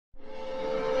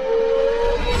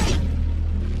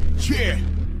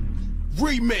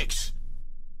remix.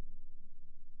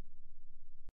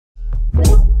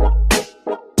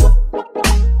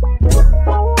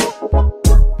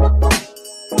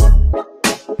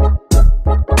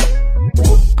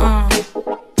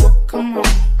 Come on.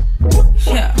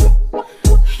 Yeah.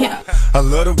 I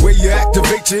love the way you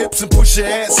activate your hips and push your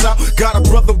ass out. Got a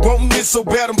brother wanting it so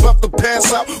bad I'm about to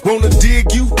pass out. Wanna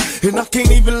dig you, and I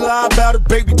can't even lie about it,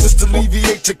 baby. Just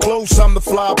alleviate your clothes, I'm the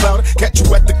fly about it. Catch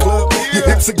you at the club, your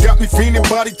hips have got me fiending.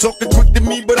 Body talking quick to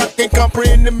me, but I can't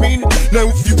comprehend the meaning. Now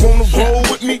if you wanna roll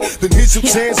with me, then here's your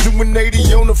chance. Doing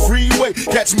 80 on the freeway,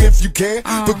 catch me if you can.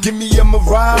 Forgive me, I'm a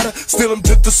rider, still I'm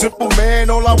just a simple man.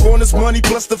 All I want is money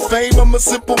plus the fame, I'm a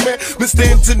simple man. Mr.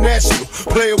 International,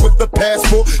 player with the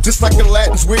passport. Just like a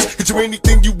Latin's wish, get you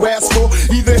anything you ask for.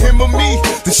 Either him or me,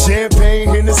 the champagne,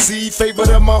 Hennessy. Favorite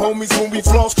of my homies when we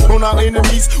floss on our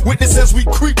enemies. Witness as we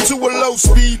creep to a low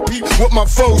speed. Peep what my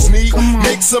foes need.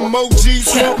 Make some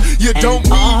OGs from you don't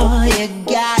need. All you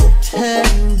got to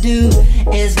do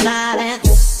is not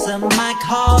answer my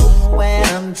call when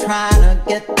I'm trying to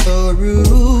get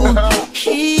through.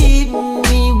 Keep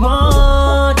me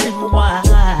wondering why.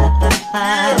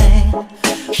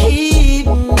 Keep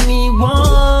me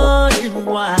wondering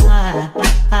why.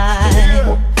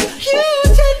 You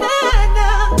tonight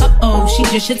now. Uh-oh, she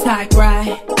just your type,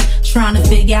 right? Trying to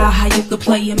figure out how you could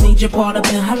play a major part up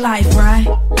in her life, right?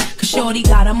 Cause shorty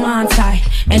got her mind tight,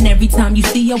 and every time you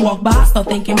see her walk by, start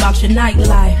thinking about your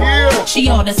nightlife. She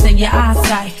all that's in your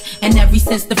eyesight, and ever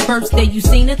since the first day you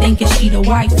seen her, thinking she the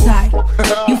white type.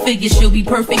 You figure she'll be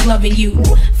perfect loving you,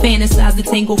 fantasize the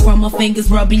tingle from her fingers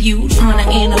rubbing you, trying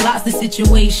to analyze the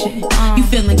situation. You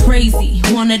feeling crazy,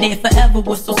 wanna there forever.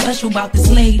 What's so special about this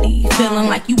lady? Feeling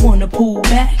like you wanna pull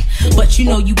back, but you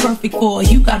know you perfect for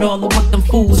her. You got all of what them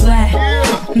fools lack.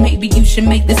 Maybe you should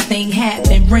make this thing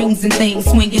happen. Rings and things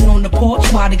swinging on the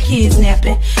porch while the kids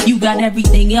napping. You got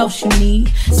everything else you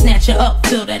need. Snatch her up,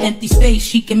 fill that empty space.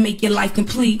 She can make your life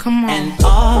complete. Come on. And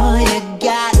all you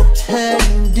got to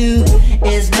do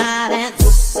is not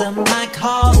answer my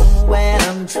call when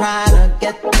I'm trying to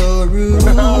get through.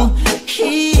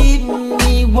 Keep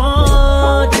me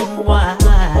wondering why.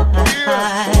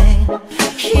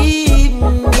 Keep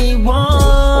me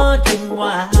wondering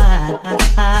why.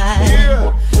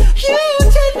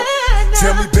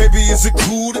 Tell me, baby, is it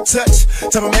cool to touch?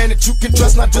 Tell a man that you can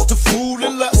trust, not just a fool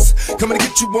in lust. Coming to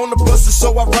get you on the bus is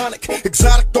so ironic.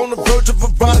 Exotic on the verge of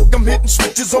erotic. I'm hitting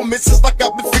switches on misses like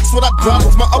I've been fixed with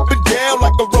hydraulics. My up and down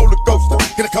like a roller coaster.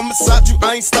 Can I come inside you?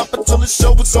 I ain't stopping till the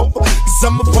show is over. Cause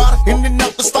I'm a rider in and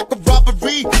out just like a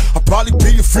robbery. I'll probably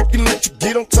be a freak and let you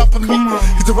get on top of me.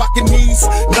 Hit the rockin' knees,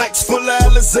 nights full of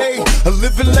Alizé. A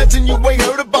living legend, you ain't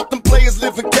heard about them players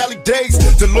living Cali days.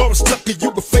 Dolores Tucker, you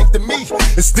were fake to me.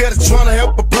 Instead of trying to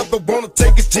help a brother, wanna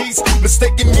take his G's.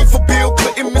 Mistaking me for Bill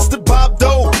Clinton, Mr.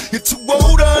 Bob-Dope. You're too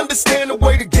old to understand the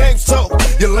way the game's told.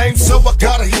 You're lame, so I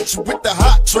gotta hit you with the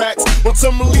hot tracks. Once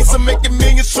I'm released, I'm making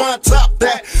millions, trying to top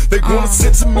that. They wanna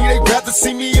censor me, they rather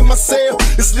see me in my cell.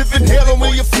 It's living hell,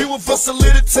 only a few of us a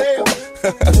little tale.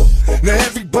 Now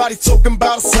everybody talking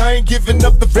about us, I ain't giving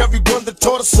up the very one that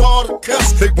taught us all to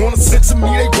cuss. They wanna censor me,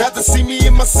 they rather see me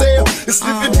in my cell. It's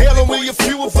living hell, only a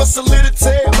few of us a little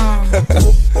tale.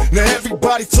 Now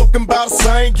everybody talking about us,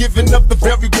 I ain't giving up the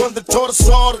very one that taught us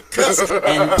all to cuss.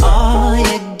 And all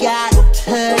you got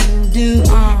to do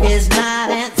is not